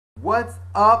What's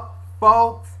up,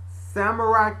 folks?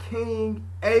 Samurai King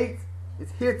 8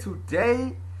 is here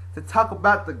today to talk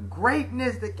about the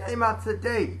greatness that came out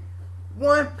today.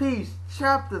 One Piece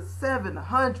chapter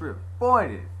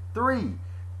 743.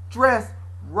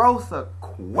 Dressrosa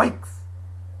quakes.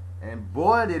 And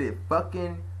boy, did it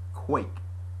fucking quake.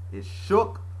 It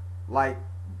shook like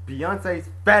Beyonce's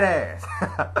fat ass.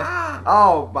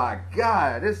 Oh my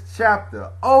god, this chapter.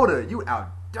 Oda, you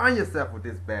outdone yourself with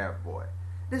this bad boy.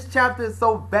 This chapter is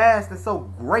so vast and so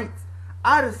great.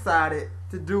 I decided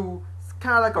to do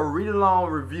kind of like a read-along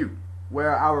review,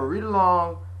 where I will read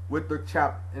along with the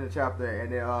chapter and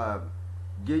then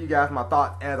give you guys my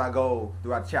thoughts as I go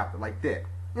throughout the chapter, like that.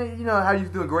 You know how you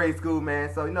used to do in grade school,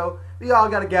 man. So we all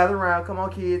gotta gather around. Come on,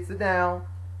 kids, sit down.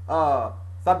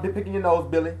 Stop picking your nose,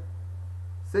 Billy.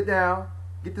 Sit down.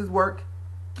 Get this work.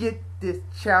 Get this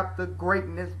chapter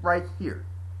greatness right here.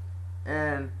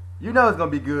 And you know it's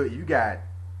gonna be good. You got.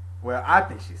 Well, I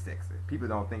think she's sexy. People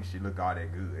don't think she look all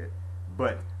that good.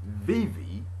 But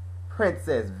Vivi,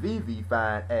 Princess Vivi,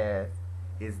 fine ass,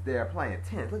 is there playing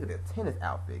tennis. Look at that tennis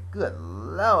outfit. Good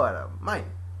Lord Almighty.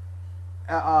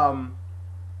 The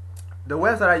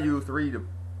website I use to read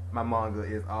my manga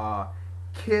is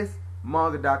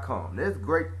kissmanga.com. This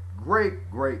great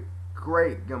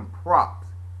props.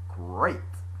 Great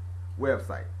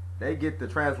website. They get the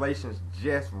translations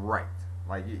just right.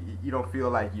 Like you don't feel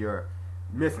like you're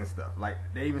missing stuff. Like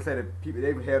they even say that they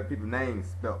even have people's names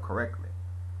spelled correctly.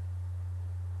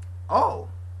 Oh,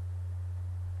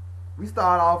 we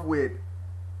start off with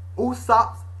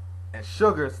Usopp's and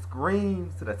Sugar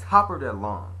screams to the top of their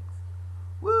lungs.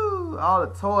 Woo! All the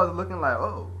toys looking like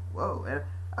whoa. And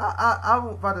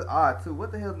I find this odd too.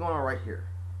 What the hell's going on right here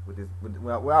with this?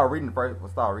 Well, I was reading the first. We'll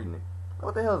start reading it.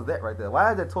 What the hell is that right there?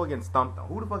 Why is that toy getting stomped on?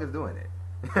 Who the fuck is doing that?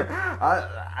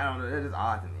 I don't know. That's just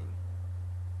odd to me.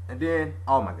 And then,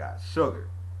 oh my God, Sugar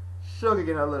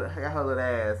getting her little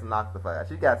ass knocked the fuck out.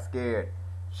 She got scared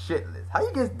shitless. How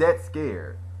you get that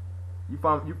scared? You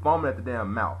foaming at the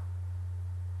damn mouth.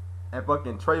 And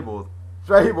fucking Trable's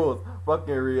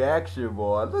fucking reaction,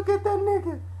 boy. Look at that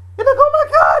nigga. He's like, oh my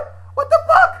God, what the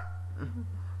fuck?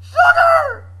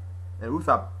 Sugar! And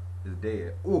Usopp is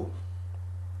dead. Ooh.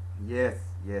 Yes.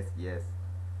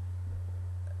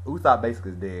 Usopp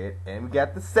basically is dead, and we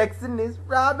got the sexiness.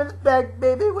 Robin's back,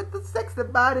 baby, with the sexy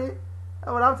body.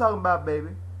 That's what I'm talking about, baby.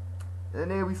 And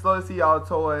then we slowly see all the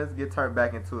toys get turned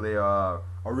back into their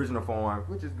original form,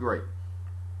 which is great.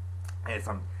 And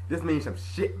this means some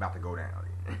shit about to go down.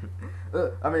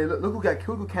 I mean, look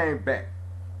who came back.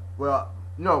 Well,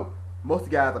 most of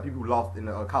the guys are people who lost in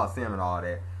the Coliseum and all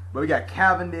that. But we got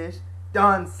Cavendish,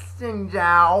 Dun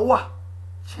Xinjiao,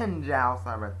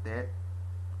 sorry about that.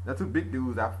 The two big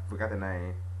dudes, I forgot the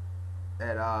name.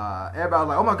 And everybody was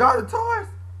like, oh my God, the toys!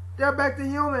 They're back to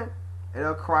human. And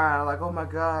they're crying like, oh my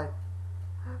God.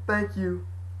 Thank you,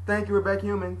 we're back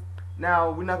human. Now,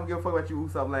 we're not going to give a fuck about you,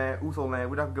 Uso Land. We're not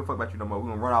going to give a fuck about you no more. We're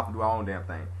going to run off and do our own damn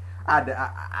thing. I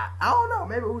don't know,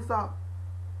 maybe Usopp.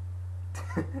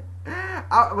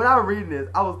 When I was reading this,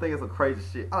 I was thinking some crazy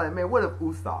shit. I was like, man, what if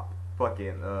Usopp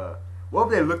fucking, what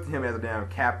if they looked at him as a damn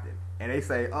captain? And they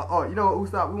say, oh, you know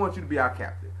what, Usopp, we want you to be our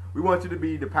captain. We want you to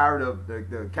be the pirate of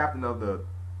the captain of the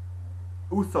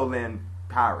Usoland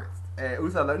pirates. And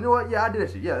Usopp like, you know what? Yeah, I did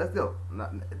that shit. Yeah, let's go.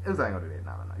 Usopp ain't gonna do that.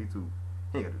 No. He ain't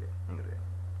gonna do that.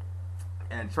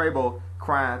 And Trabo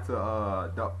crying to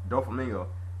Doflamingo.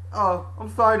 Oh, I'm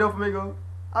sorry, Doflamingo.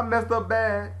 I messed up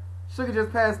bad. Sugar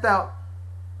just passed out.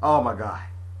 Oh my God.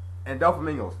 And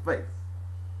Doflamingo's face.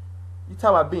 You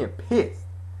talk about being pissed.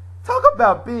 Talk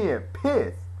about being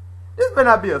pissed. This better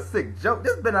not be a sick joke.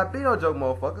 This better not be no joke,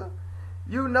 motherfucker.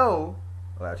 You know.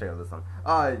 Oh, I'll check out this song.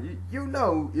 You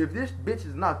know, if this bitch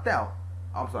is knocked out.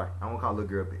 I'm sorry, I won't call little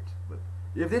girl bitch. But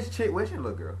if this chick, well, she's a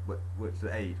little girl, but what's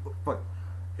the age? Fuck.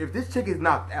 If this chick is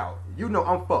knocked out, you know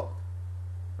I'm fucked.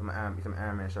 Some Iron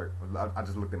Man shirt. I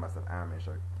just looked at myself, Iron Man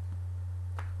shirt.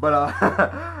 But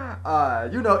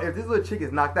you know, if this little chick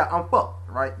is knocked out, I'm fucked,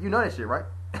 right? You know that shit, right?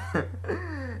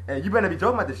 And you better be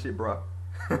joking about this shit, bro.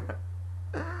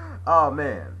 Oh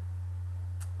man.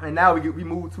 And now we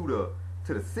move to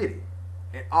the city,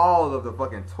 and all of the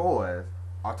fucking toys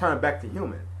are turning back to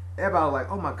human. Everybody like,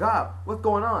 oh my God, what's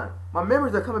going on? My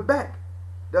memories are coming back.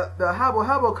 The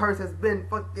Habo curse has been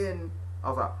fucking.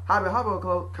 Oh sorry,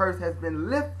 Habo curse has been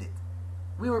lifted.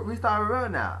 We start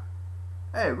around now.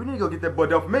 Hey, we need to go get that boy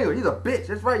Doflamingo. He's a bitch.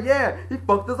 That's right. Yeah, he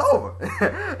fucked us over.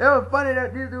 It was funny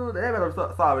that these dudes, they about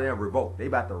to start them revolt. They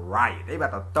about to riot. They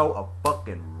about to throw a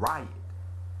fucking riot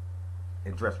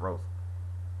in Dressrosa.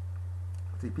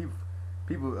 See, people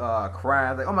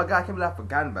crying like, oh my God, I can't believe I've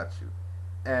forgotten about you.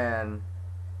 And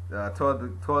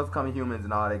towards becoming humans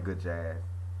and all that good jazz.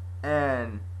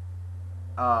 And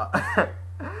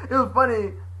it was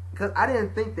funny because I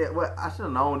didn't think that. Well, I should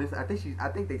have known this. I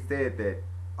think they said that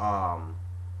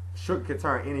sugar could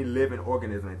turn any living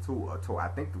organism into a toy. I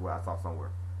think the way I saw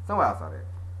somewhere. Somewhere I saw that.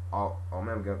 Oh,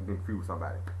 maybe I'm getting confused with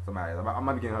somebody. I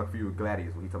might be getting confused with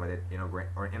Gladius when he talking about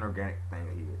that inorganic thing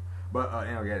that he did. But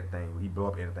inorganic thing, he blew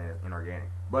up anything that's inorganic.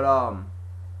 But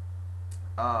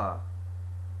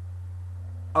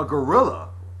a gorilla.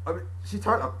 She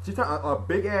turned a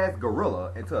big ass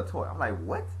gorilla into a toy. I'm like,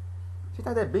 what? She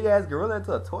turned that big ass gorilla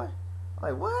into a toy? I'm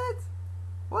like, what?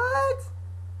 What?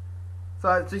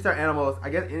 So she turned animals, I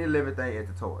guess any living thing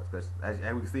into toys. Cause as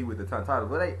we can see with the Turtles,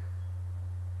 but I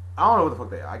don't know what the fuck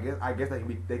they are. I guess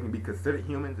they can be considered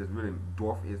humans. It's really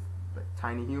dwarf is like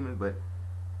tiny humans, but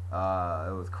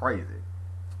it was crazy.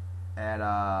 And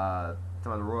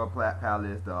some of the Royal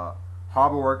Palace, the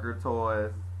Harbor Worker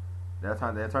toys, they're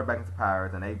turned back into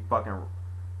pirates, and they fucking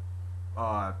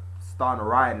starting to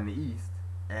riot in the east.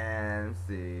 And let's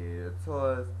see, the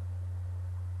toys.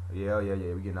 Yeah,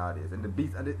 we getting all this. And the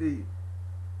beats,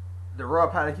 the Royal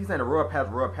Palace. Keep saying the Royal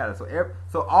Palace.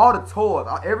 So all the toys,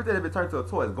 everything that been turned to a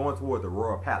toy is going toward the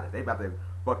Royal Palace. They about to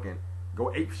fucking go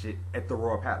ape shit at the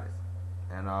Royal Palace.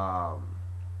 And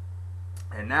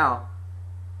now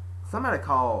somebody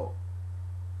called.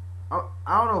 I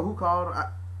don't know who called.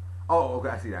 Okay,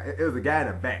 I see that. It was a guy in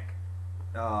the back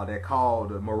that called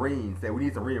the Marines, said we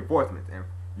need some reinforcements. And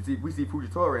we see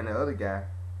Fujitora and the other guy.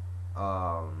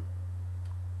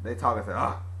 They talk and say,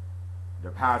 the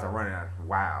pirates are running out.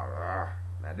 Wow.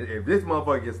 Now, if this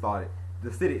motherfucker gets started,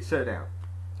 the city shut it down.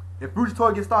 If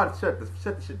Fujitora gets started, shut the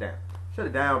shit down. Shut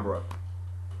it down, bro.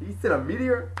 He said a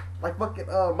meteor like fucking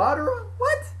Madara?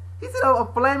 What? He said a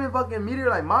flaming fucking meteor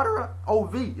like Madara?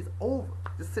 OV. It's over.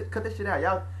 Just cut that shit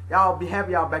out. Y'all be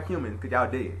happy y'all back human because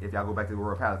y'all dead if y'all go back to the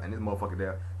Royal Palace and this motherfucker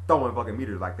there throwing fucking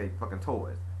meteors like they fucking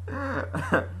toys.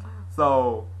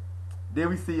 So then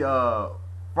we see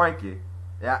Frankie.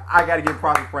 Yeah, I gotta give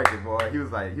props to Frankie, boy. He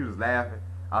was laughing.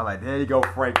 I was like, there you go,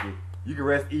 Frankie. You can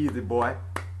rest easy, boy.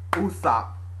 Usopp.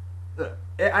 I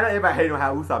know everybody hating on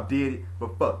how Usopp did it,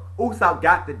 but fuck. Usopp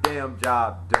got the damn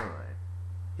job done.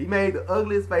 He made the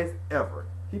ugliest face ever.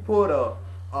 He pulled a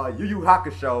Yu Yu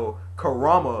Hakusho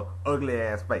Kurama ugly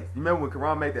ass face. You remember when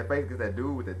Kurama made that face against that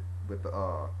dude with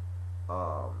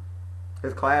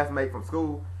his classmate from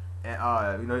school,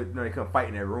 and you know they couldn't fight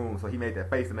in that room, so he made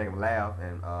that face to make him laugh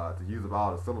and to use up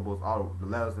all the syllables, all the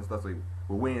letters and stuff, so he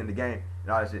would win the game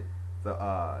and all that shit. So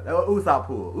that was Usopp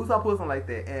pulled. Usopp pulled something like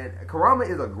that, and Kurama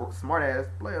is a smart ass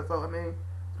player, so I mean.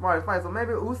 Smart as fight. So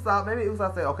maybe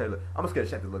Usopp said, okay, look, I'm just gonna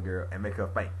shut this little girl and make her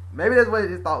faint. Maybe that's what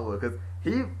his thought was, because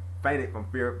he fainted from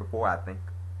fear before, I think.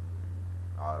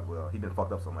 Well, he been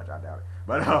fucked up so much, I doubt it.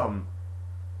 But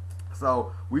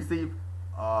so we see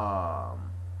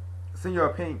Senor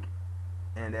Pink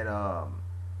and that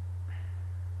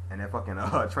fucking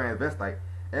transvestite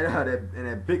and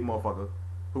that big motherfucker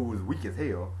who was weak as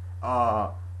hell.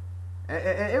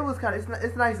 And it was kind of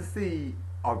it's nice to see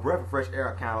a breath of fresh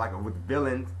air, kind of like with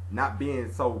villains not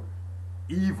being so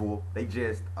evil. They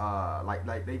just like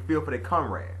they feel for their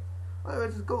comrades.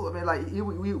 Which is cool. I mean, like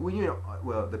when you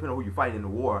depending on who you fight in the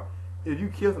war, if you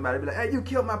kill somebody, be like, hey, you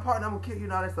killed my partner, I'm gonna kill you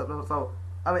and all that stuff. So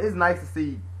I mean, it's nice to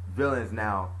see villains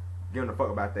now giving a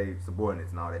fuck about their subordinates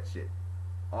and all that shit.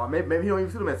 Or maybe he don't even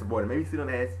see them as subordinates. Maybe he see them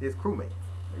as his crewmates.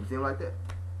 Maybe see them like that.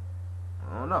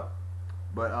 I don't know.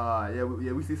 But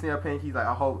we see Senor Pink. He's like,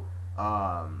 I hope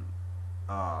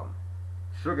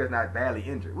Sugar's not badly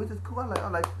injured, which is cool.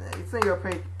 I'm like, hey, Senor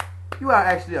Pink, you are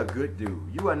actually a good dude.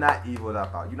 You are not evil as I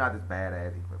thought. You're not this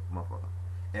badass motherfucker.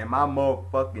 And my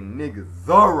motherfucking nigga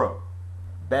Zoro,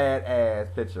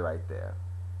 badass picture right there.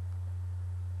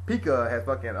 Pika has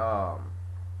fucking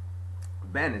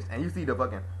vanished, and you see the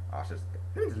fucking let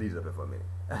me just leave it up here for a minute.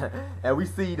 And we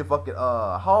see the fucking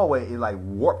hallway is like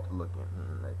warped looking.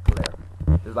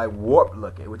 It's like warped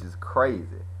looking, which is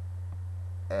crazy.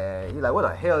 And he's like, what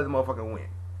the hell is this motherfucking win?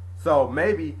 So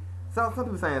maybe some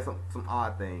people saying some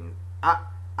odd things. I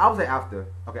would say after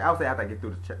I get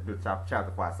through the chapter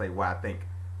before I say what I think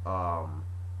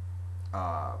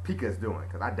Pika is doing,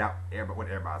 because I doubt what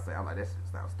everybody say. I'm like, that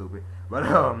shit sounds stupid. But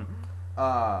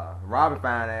Robin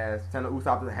fine ass telling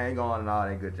Usopp to hang on and all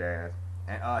that good jazz.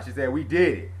 And she said, we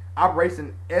did it.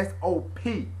 Operation SOP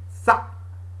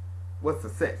was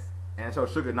success. And so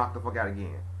Sugar knocked the fuck out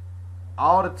again.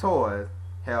 All the toys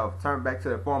have turned back to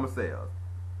their former selves,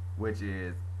 which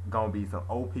is gonna be some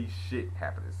OP shit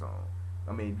happening soon.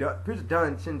 I mean, picture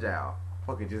Dun Chinjao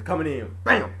fucking just coming in,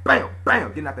 bam, bam, bam,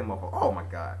 getting out that motherfucker. Oh my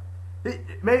god.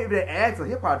 Maybe they asked him,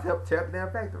 he'll probably tear up the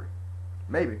damn factory.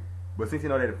 Maybe. But since you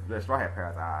know that the Straw Hat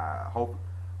Parents,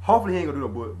 hopefully he ain't gonna do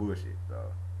no bullshit.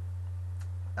 So,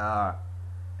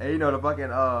 and you know the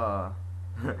fucking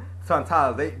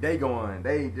sometimes they going,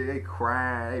 they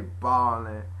crying, they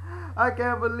bawling. I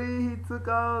can't believe he took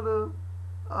all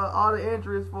the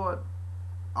interest for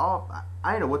all.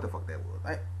 I ain't know what the fuck that was.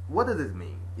 Like, what does this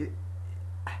mean?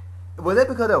 Was it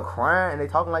because they were crying and they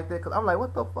talking like that? Because I'm like,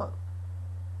 what the fuck?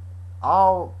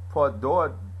 All for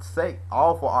Dora's sake,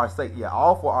 all for our sake. Yeah,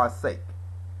 all for our sake.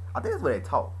 I think that's what they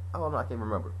talk. I don't know. I can't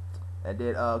remember. And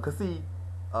then, cause see,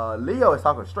 Leo is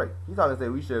talking straight. He's talking to say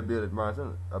we should build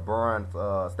a bronze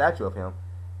statue of him.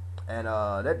 And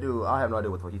that dude, I have no idea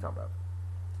what the fuck he's talking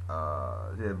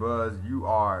about. Said, Buzz, you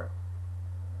are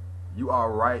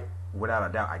right without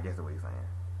a doubt. I guess is what he's saying.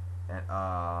 And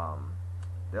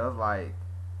there was like.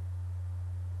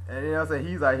 And you know what I'm saying?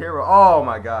 He's like, hero. Oh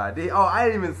my god. I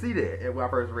didn't even see that when I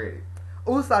first read it.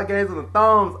 Usopp gave him a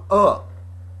thumbs up.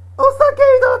 Usopp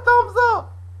gave him a thumbs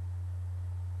up.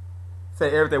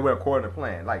 Say everything went according to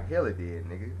plan. Like hell it did,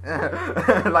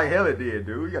 nigga. Like hell it did,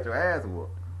 dude. You got your ass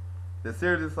whooped. The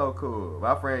series is so cool.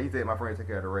 He said my friend take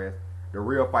care of the rest. The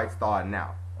real fight starting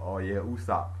now. Oh yeah,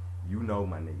 Usopp. You know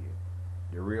my nigga.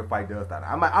 The real fight does start.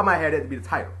 I might have that to be the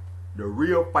title. The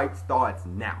real fight starts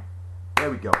now. There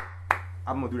we go.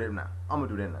 I'm gonna do that now. I'm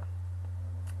gonna do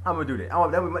that.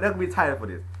 That'll be the title for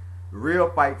this.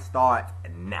 Real fight starts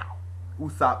now.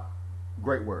 Usopp,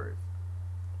 great words.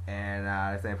 And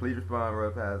they're saying, please respond, bro,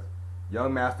 because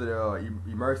young master,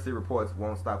 emergency reports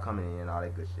won't stop coming in, all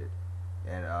that good shit.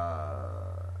 And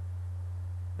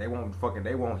they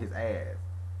want his ass.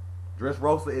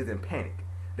 Dressrosa is in panic.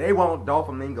 They want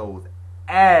Doflamingo's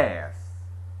ass.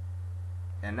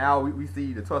 And now we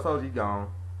see the Tosoji gone,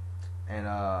 and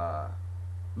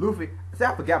Luffy. See,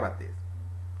 I forgot about this.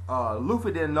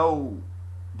 Luffy didn't know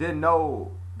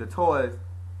the toys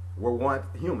were once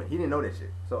human. He didn't know that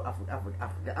shit. So I'm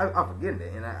forgetting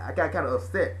that, and I got kind of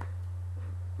upset.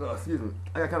 Excuse me.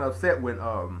 I got kind of upset when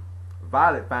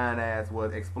Violet fine ass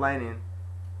was explaining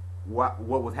what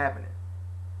was happening,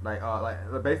 like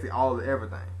basically all of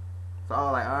everything. So I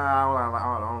was like,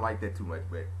 I don't like that too much,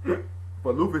 but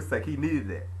for Luffy's sake, he needed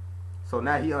that. So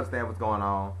now he understands what's going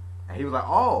on, and he was like,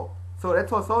 oh. So that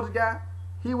toy soldier guy,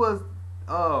 he was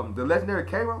the legendary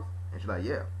Kairos? And she's like,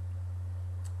 yeah.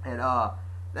 And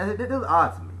that was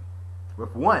odd to me.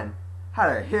 With one, how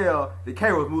the hell did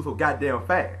Kairos move so goddamn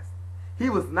fast? He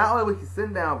was, not only was he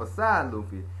sitting down beside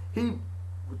Luffy, he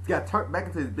got turned back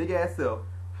into his big ass self,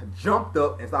 jumped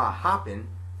up and started hopping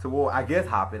toward, I guess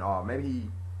hopping, or maybe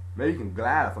he can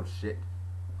glide or some shit.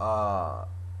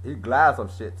 He glides some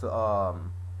shit to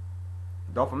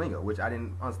Doflamingo, which I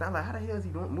didn't understand. Like, how the hell is he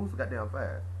doing move so goddamn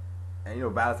fast? And you know,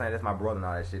 Violet saying that's my brother and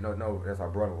all that shit. No, that's our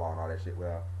brother-in-law and all that shit.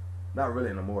 Well, not really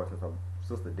anymore since her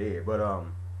sister dead. But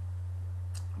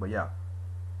yeah.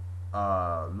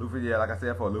 Luffy, yeah, like I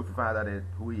said, for Luffy finds out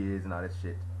who he is and all that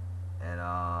shit. And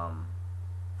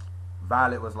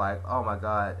Violet was like, oh my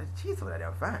god, she's so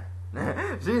damn fine.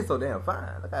 She's so damn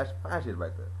fine. Look how fine she is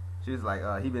right there. She's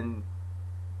like, he been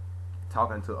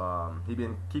talking to he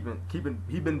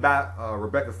been by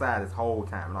Rebecca's side this whole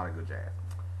time, not a good jazz.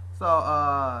 So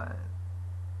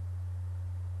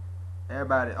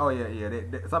everybody, oh yeah,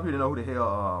 some people know who the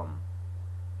hell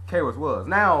Kairos was.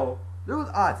 Now it was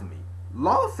odd to me.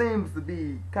 Law seems to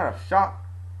be kind of shocked.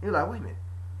 He's like, wait a minute,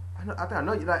 I think I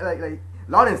know you. Like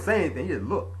Law didn't say anything. He just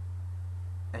looked,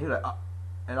 and he was like,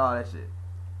 and all that shit.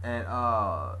 And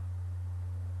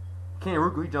King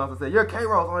Ruku, he jumps and said, you're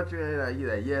Kairos, aren't you? And he's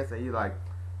like, yes. And he's like,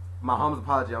 my humble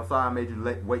apology. I'm sorry I made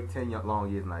you wait 10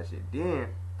 long years and that shit.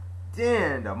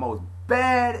 Then the most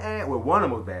badass, well, one of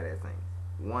the most badass things.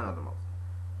 One of the most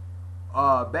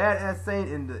badass scene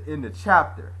in the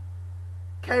chapter.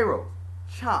 Kairos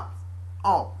chops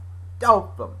off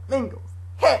Doflamingo's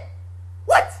head.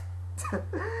 What?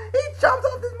 He chops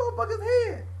off this motherfucker's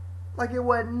head like it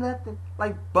wasn't nothing.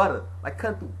 Like butter. Like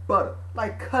cutting through butter.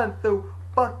 Like cutting through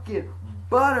fucking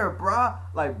butter, bruh.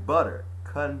 Like butter.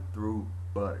 Cutting through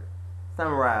butter.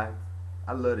 Samurai.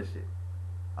 I love this shit.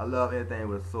 I love anything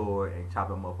with a sword and chop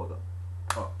a motherfucker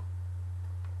up.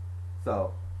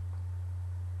 So,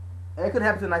 and it could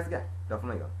happen to the nice guy,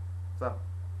 Doflamingo. So,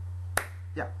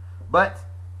 yeah. But,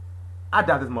 I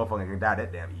doubt this motherfucker can die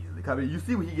that damn easily. Because you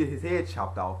see when he get his head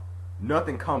chopped off,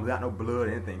 nothing comes out, no blood,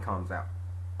 anything comes out.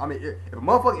 I mean, if a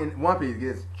motherfucker in One Piece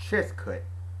gets his chest cut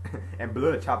and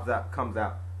blood comes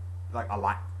out like a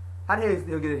lot, how the hell is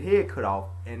he'll get his head cut off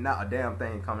and not a damn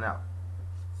thing coming out?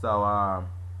 So,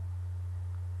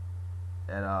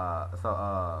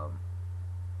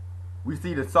 we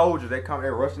see the soldiers,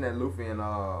 they're rushing at Luffy and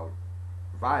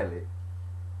Violet,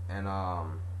 and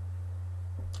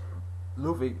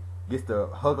Luffy gets to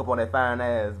hug up on that fine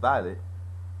ass Violet,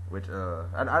 which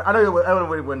I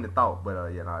know it wasn't the thought, but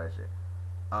yeah, and all that shit.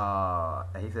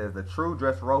 And he says the true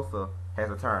Dressrosa has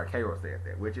returned. Karo said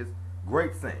that, which is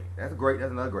great scene. That's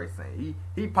another great scene.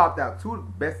 He popped out two of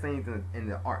the best scenes in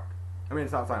the arc. I mean,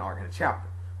 it's not arc in the chapter,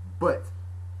 but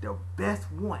the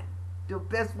best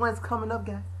one's coming up,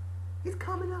 guys. It's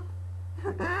coming up.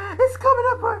 It's coming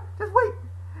up, bro. Just wait.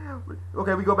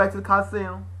 Okay, we go back to the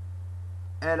Coliseum,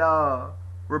 and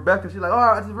Rebecca, she's like, oh,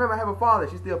 I just remember I have a father.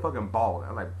 She's still fucking bawling.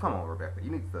 I'm like, come on, Rebecca, you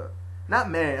need to not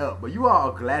man up, but you are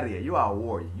a gladiator, you are a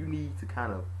warrior. You need to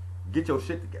kind of get your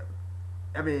shit together.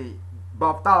 I mean,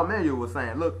 Bartholomew was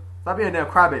saying, look, stop being a damn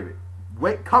crybaby.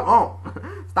 Wait, come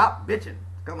on, stop bitching,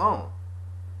 come on.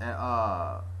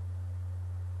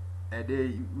 And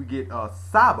then we get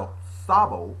Sabo,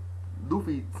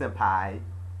 Luffy senpai,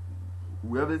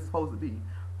 whoever it's supposed to be.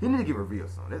 He need to get revealed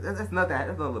soon. That's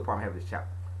another little problem I have with this chapter.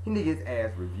 He need to get his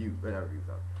ass reviewed. Not reviewed,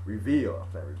 sorry. Revealed. I'm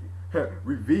saying review.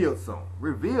 Revealed soon.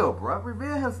 Reveal, bro.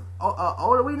 Reveal him.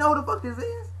 Oh, we know who the fuck this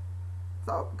is.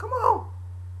 So come on,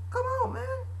 man.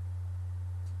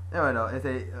 Anyway, no. It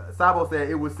say Sabo said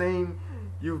it would seem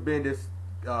you've been this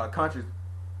country's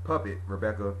puppet,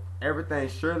 Rebecca. Everything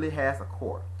surely has a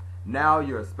core. Now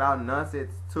you're spouting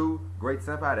nonsense too. Great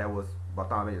senpai. That was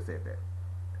Bartholomew said that.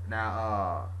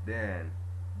 Now, then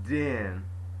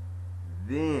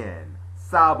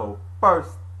Sabo,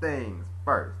 first things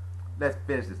first. Let's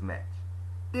finish this match.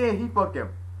 Then he fucking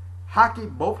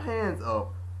hockeyed both hands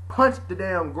up, punched the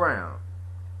damn ground,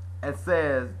 and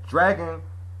says Dragon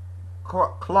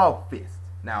Claw Fist.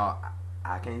 Now,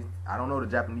 I don't know the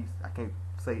Japanese. I can't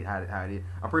say how it is.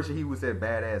 I'm pretty sure he would say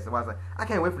badass. So I was like, I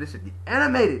can't wait for this shit to get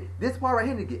animated. This part right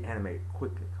here to get animated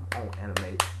quickly. Come on,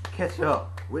 animate. Catch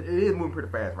up. It is moving pretty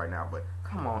fast right now, but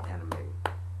come on, animate.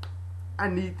 I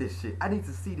need this shit. I need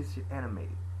to see this shit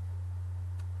animated.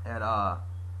 And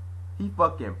he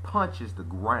fucking punches the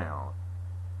ground.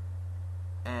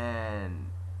 And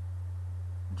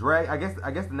I guess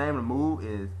the name of the move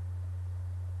is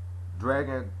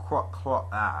Dragon Claw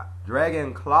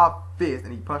Fist,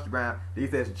 and he punched the ground. Then he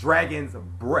says Dragon's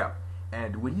Breath.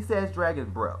 And when he says Dragon's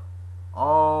Breath,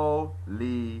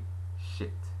 holy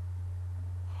shit.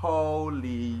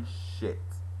 Holy shit.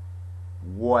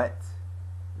 What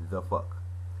the fuck?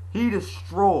 He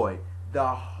destroyed the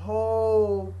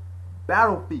whole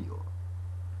battlefield.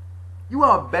 You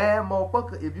are a bad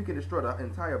motherfucker if you can destroy the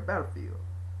entire battlefield.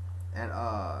 And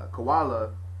Koala,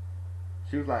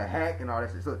 she was like hack and all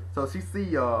that shit. So she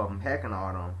see hack and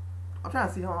all them. I'm trying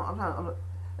to see her.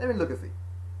 Let me look and see.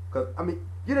 Cause I mean,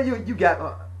 you know you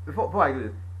got before I do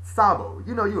this, Sabo.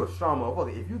 You know you a strong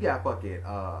motherfucker. If you got fucking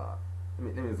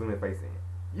let me zoom in face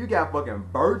in. You got fucking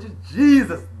Burgess,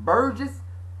 Jesus Burgess,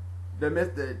 the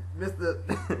Mr.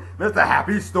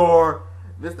 Happy Store.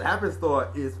 Mr. Happy Store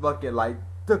is fucking like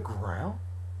the ground.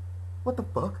 What the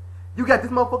fuck? You got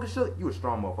this motherfucker shit. You a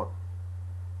strong motherfucker.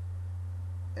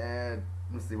 And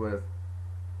let me see what else.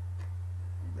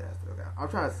 I'm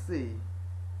trying to see,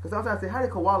 cause I'm trying to see how did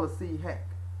Koala see Hack?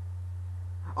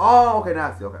 Oh, okay,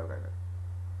 now I see. Okay.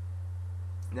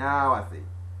 Now I see.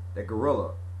 That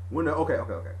gorilla. Okay.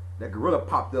 That gorilla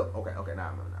popped up. Okay, now I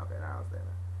remember. Okay, now I understand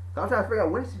that. So I'm trying to figure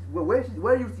out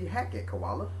where do you see Hack at,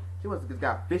 Koala? She must have just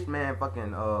got Fishman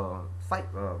fucking sight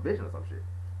vision or some shit.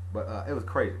 But it was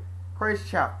crazy. Crazy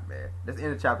chapter, man. That's the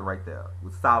end of the chapter right there.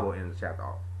 With Sabo in the chapter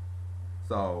off.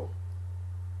 So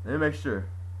let me make sure.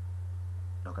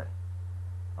 Okay.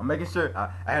 I'm making sure.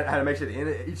 I had to make sure at the end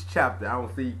of each chapter I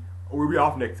don't see, we'll be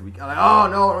off next week. I'm like, oh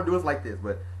no, don't do us like this.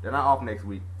 But they're not off next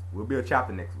week. We'll be a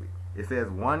chapter next week. It says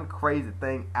one crazy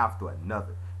thing after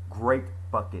another. Great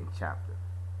fucking chapter.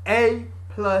 A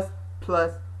plus.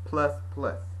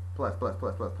 Not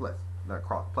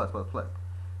cross. Plus.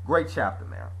 Great chapter,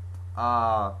 man.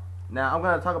 Now I'm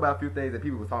gonna talk about a few things that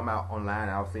people were talking about online.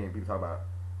 I was seeing people talk about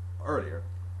earlier.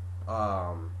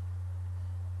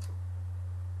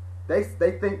 They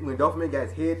think when Doflamingo got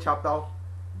his head chopped off,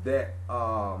 that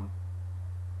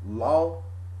Law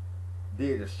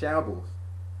did the shambles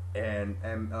and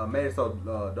made it so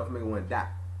Doflamingo wouldn't die.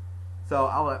 So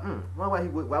I was like,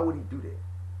 why would he do that?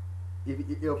 If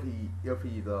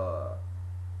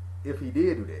he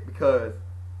did do that, because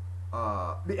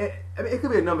I mean, it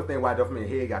could be a number of things why Doflamingo's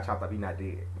head got chopped off. He's not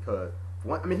dead because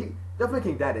Doflamingo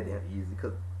can't die that damn easy.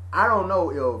 Because I don't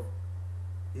know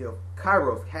if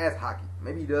Kairos has hockey.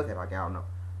 Maybe he does have hockey. I don't know.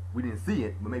 We didn't see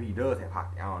it, but maybe he does have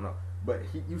hockey. I don't know. But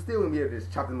you still wouldn't be able to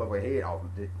just chop his motherfucking head off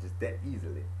just that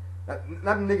easily. Not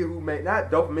the nigga who made,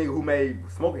 not Doflamingo who made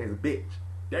Smoker his bitch.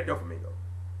 That Doflamingo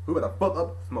who was a fuck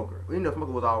up Smoker. We know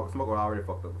Smoker was already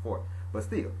fucked up before, but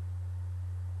still,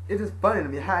 it's just funny to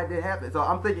me how it did happen. So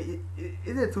I'm thinking,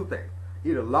 is it two things?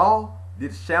 Either Law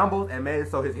did shambles and made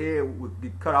it so his head would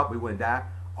get cut off but he wouldn't die,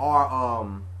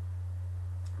 or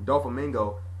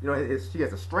Doflamingo, you know, she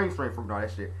has a string fruit and all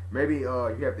that shit. Maybe you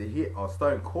have to hit a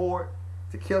certain chord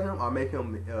to kill him or make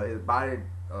him his body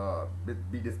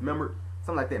be dismembered,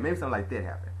 something like that. Maybe something like that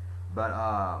happened. But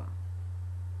I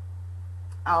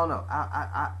don't know.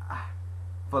 I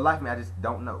for the life of me, I just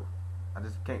don't know. I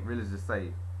just can't really just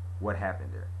say what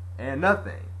happened there. And another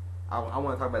thing, I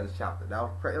want to talk about this chapter. That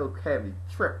was had me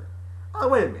tripping. Oh,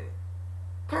 wait a minute.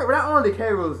 Not only did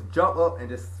K-Rose jump up and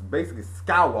just basically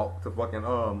skywalk to fucking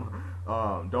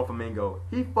Doflamingo,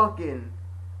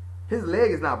 his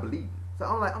leg is not bleeding. So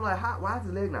I'm like, why is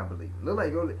his leg not bleeding? Look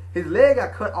like his leg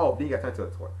got cut off, then he got turned to a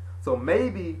toy. So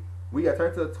maybe we got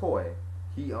turned to a toy.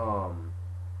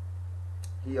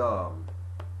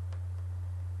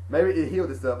 Maybe it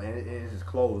healed itself and it just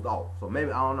closed off. So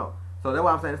maybe, I don't know. So that's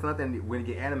why I'm saying it's nothing. When it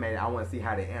get animated, I want to see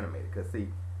how they animate it. Cause see,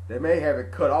 they may have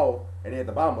it cut off, and then at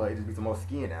the bottom of it just be some more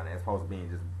skin down there, as opposed to being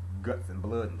just guts and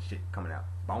blood and shit coming out,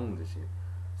 bones and shit.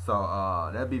 So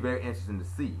that'd be very interesting to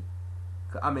see.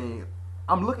 I mean,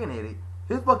 I'm looking at it.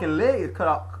 His fucking leg is cut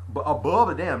off above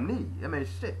the damn knee. I mean,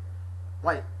 shit,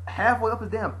 like halfway up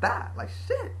his damn thigh. Like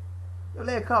shit, your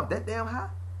leg cut off that damn high.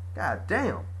 God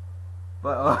damn.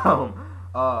 But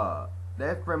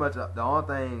that's pretty much the only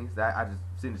things that I just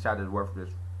seen the shot that's worth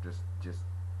just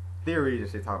theories and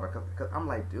shit talking about. Cause I'm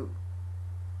like, dude,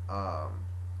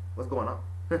 what's going on?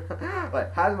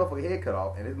 Like, how does this motherfucker head cut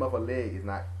off and this motherfucker leg is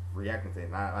not reacting to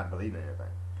it, not believing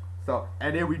anything? So,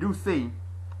 and then we do see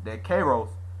that K-Rose,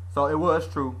 so it was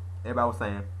true, everybody was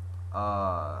saying,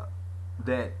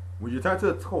 that when you turn to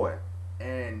a toy,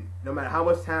 and no matter how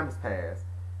much time has passed,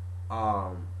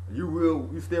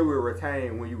 you still will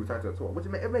retain when you return to a toy, which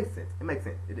it makes sense. It makes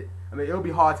sense. I mean, it'll be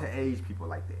hard to age people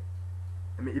like that.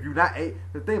 I mean, if you're not age,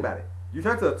 the thing about it, you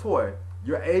turn to a toy,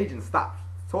 your aging stops.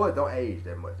 Toys don't age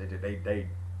that much. They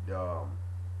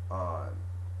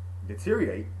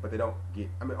deteriorate, but they don't get.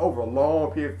 I mean, over a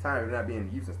long period of time, if they're not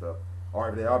being used and stuff, or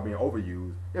if they are being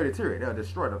overused, they'll deteriorate. They'll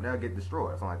destroy them. They'll get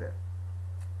destroyed, or something like that.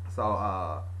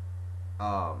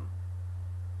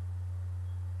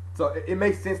 So it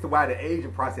makes sense to why the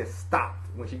aging process stopped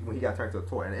when he got turned to a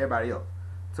toy, and everybody else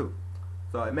too.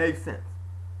 So it makes sense,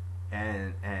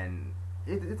 and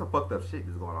it's a fucked up shit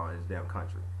that's going on in this damn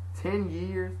country. 10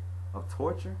 years of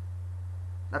torture,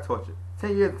 not torture.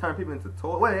 10 years to turn people into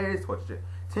toys. Well, it is torture shit.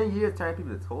 10 years turning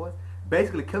people into toys,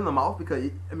 basically killing them off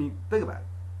because I mean, think about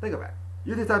it.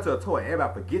 You just turn to a toy, and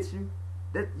everybody forgets you.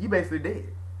 That you basically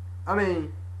dead. I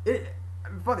mean,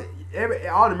 fuck it.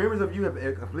 All the memories of you have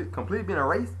completely been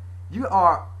erased. You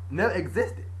are never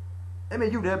existed. I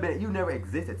mean, you never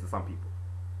existed to some people.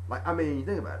 Like, I mean,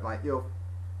 think about it. Like, if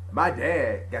my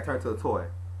dad got turned to a toy,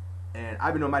 and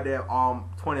I've been on my dad all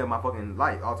 20 of my fucking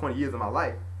life, all 20 years of my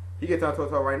life, he gets turned to a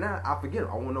toy right now, I forget him.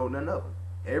 I won't know none of him.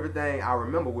 Everything I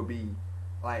remember would be,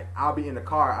 like, I'll be in the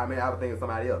car, I would think of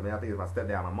somebody else. I think it's my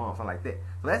stepdad, my mom, something like that.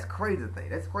 So that's crazy thing.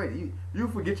 That's crazy. You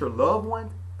forget your loved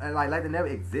ones, and like they never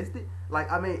existed.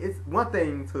 Like, I mean, it's one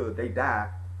thing to they die,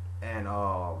 and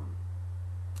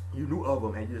you knew of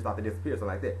them, and you just thought they disappeared,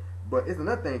 something like that. But it's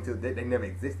another thing to they never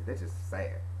existed. That's just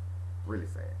sad. Really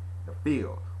sad. The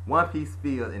field. One Piece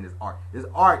field in this arc. This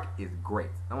arc is great.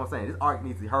 You know what I'm saying? This arc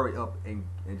needs to hurry up and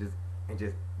just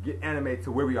get animated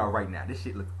to where we are right now. This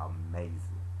shit looks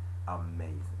amazing.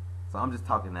 Amazing. So I'm just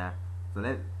talking now. So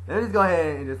let me just go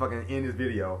ahead and just fucking end this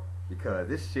video because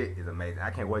this shit is amazing. I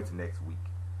can't wait till next week.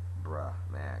 Bruh,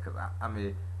 man. Because I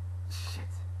mean, shit.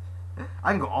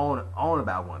 I can go on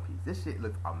about One Piece. This shit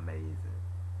looks amazing.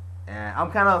 And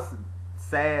I'm kind of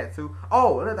sad too.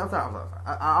 Oh, I'm sorry.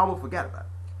 I almost forgot about it.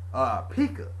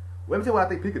 Pika. Let me tell you what I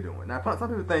think Pika doing. Now, some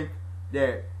people think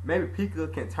that maybe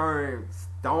Pika can turn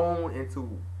stone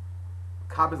into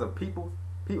copies of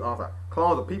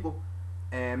clones of people.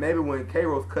 And maybe when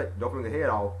K-Rose cut Doflamingo's head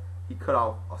off, he cut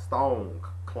off a stone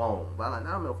clone. But I'm like,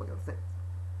 that don't make no fucking sense.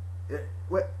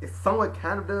 It somewhat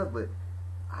kind of does, but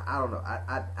I don't know.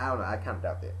 I don't know. I kind of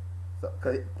doubt that. So,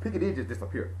 because Pika did just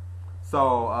disappear.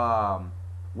 So,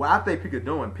 what I think Pika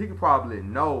doing, Pika probably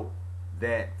know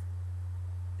that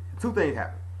two things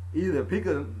happened. Either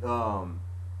Pika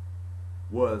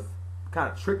was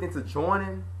kind of tricked into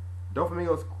joining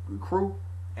Doflamingo's crew,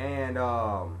 and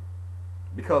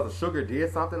because the Sugar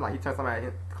did something, like he turned somebody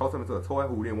close him into a toy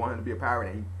who didn't want him to be a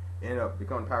pirate, and he ended up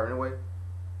becoming a pirate anyway.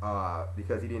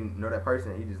 Because he didn't know that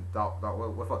person, and he just thought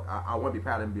well, fuck, I want to be a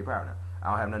pirate, let me be a pirate now. I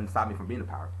don't have nothing to stop me from being a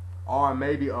pirate. Or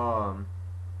maybe,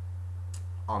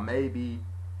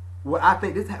 what I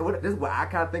think this is what I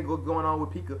kind of think was going on with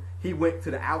Pika. He went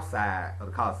to the outside of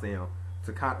the Coliseum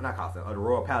to the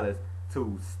Royal Palace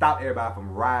to stop everybody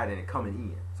from rioting and coming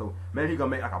in. So maybe he's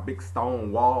gonna make like a big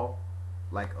stone wall,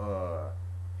 like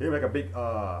he'll make a big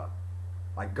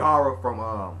like Gara from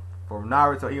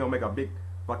Naruto. He gonna make a big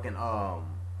fucking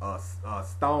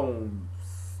stone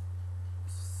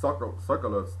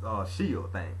circular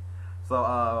shield thing.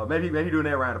 So maybe doing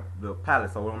that around the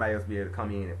palace, so nobody else be able to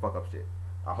come in and fuck up shit.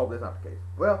 I hope that's not the case.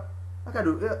 Well, I gotta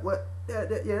do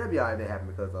that'd be alright if that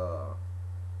happened, because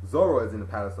Zoro is in the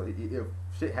palace, so if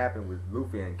shit happened with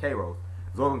Luffy and Kairos,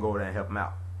 Zoro can go over there and help him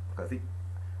out, because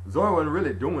Zoro wasn't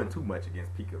really doing too much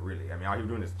against Pika, really. I mean, all he was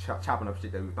doing is chopping up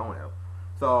shit that he was throwing at him.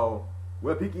 So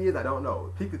where Pika is, I don't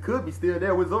know. Pika could be still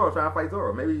there with Zoro trying to fight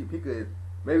Zoro. Maybe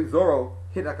Zoro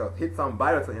hit something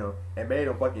vital to him and made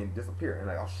him fucking disappear. And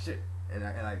like, oh shit. And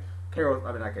like Kairos,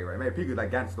 I mean not Kairos. Maybe Pika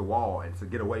like got into the wall and to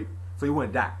get away so he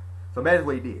wouldn't die. So maybe that's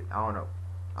what he did. I don't know.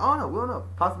 We don't know.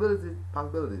 Possibilities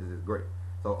is great.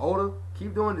 So Oda,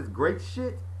 keep doing this great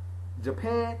shit.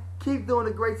 Japan, keep doing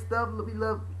the great stuff.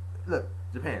 Look,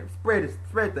 Japan,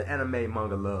 spread the anime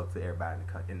manga love to everybody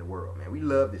in the world, man. We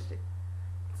love this shit.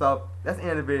 So that's the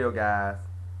end of the video, guys.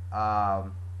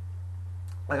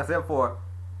 Like I said before,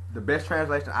 the best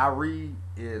translation I read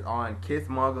is on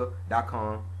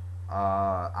kissmanga.com.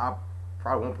 I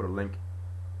probably won't put a link.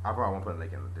 I probably won't put a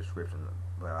link in the description,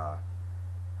 but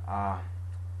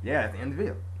yeah, that's the end of the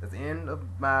video. That's the end of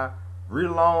my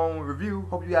real long review.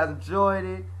 Hope you guys enjoyed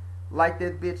it. Like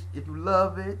that bitch if you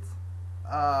love it.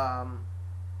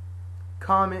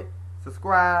 Comment,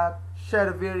 subscribe,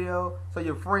 share the video so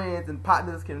your friends and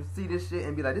partners can see this shit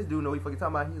and be like, this dude know what he fucking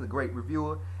talking about. He's a great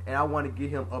reviewer, and I want to get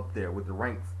him up there with the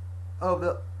ranks of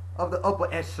the upper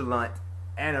echelon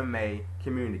anime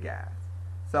community, guys.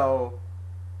 So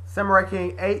Samurai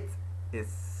King 8 is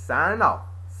signing off.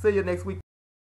 See you next week.